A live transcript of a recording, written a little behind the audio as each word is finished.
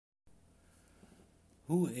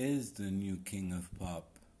Who is the new king of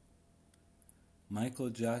pop? Michael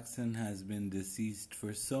Jackson has been deceased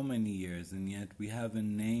for so many years, and yet we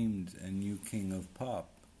haven't named a new king of pop.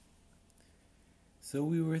 So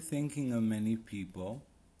we were thinking of many people,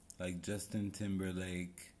 like Justin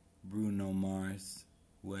Timberlake, Bruno Mars,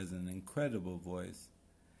 who has an incredible voice.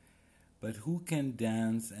 But who can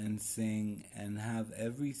dance and sing and have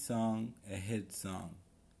every song a hit song?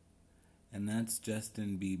 And that's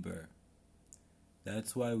Justin Bieber.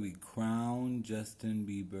 That's why we crown Justin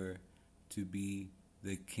Bieber to be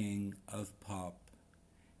the king of pop.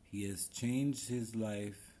 He has changed his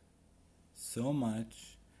life so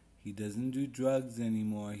much. He doesn't do drugs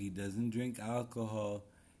anymore. He doesn't drink alcohol.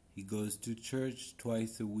 He goes to church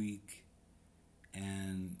twice a week.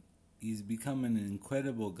 And he's become an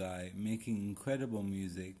incredible guy, making incredible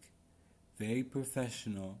music, very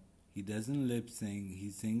professional. He doesn't lip sync,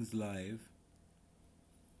 he sings live.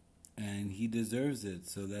 And he deserves it.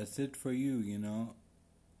 So that's it for you,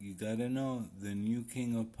 You gotta know the new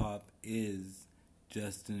king of pop is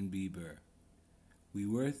Justin Bieber. We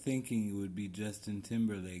were thinking it would be Justin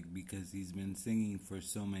Timberlake because he's been singing for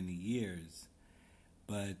so many years.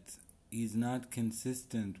 But he's not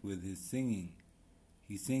consistent with his singing.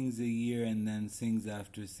 He sings a year and then sings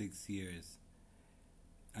after 6 years.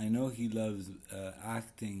 I know he loves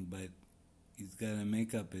acting, but he's got to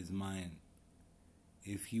make up his mind.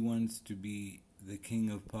 If he wants to be the king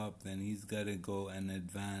of pop, then he's got to go and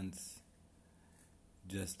advance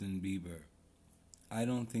Justin Bieber. I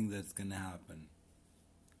don't think that's going to happen.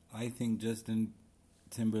 I think Justin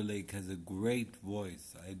Timberlake has a great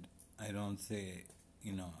voice. I don't say,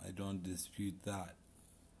 I don't dispute that.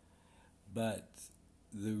 But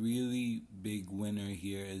the really big winner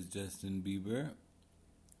here is Justin Bieber,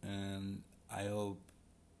 and I hope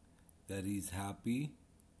that he's happy,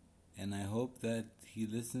 and I hope that he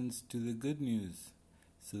listens to the good news.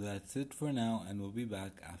 So that's it for now, and we'll be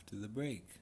back after the break.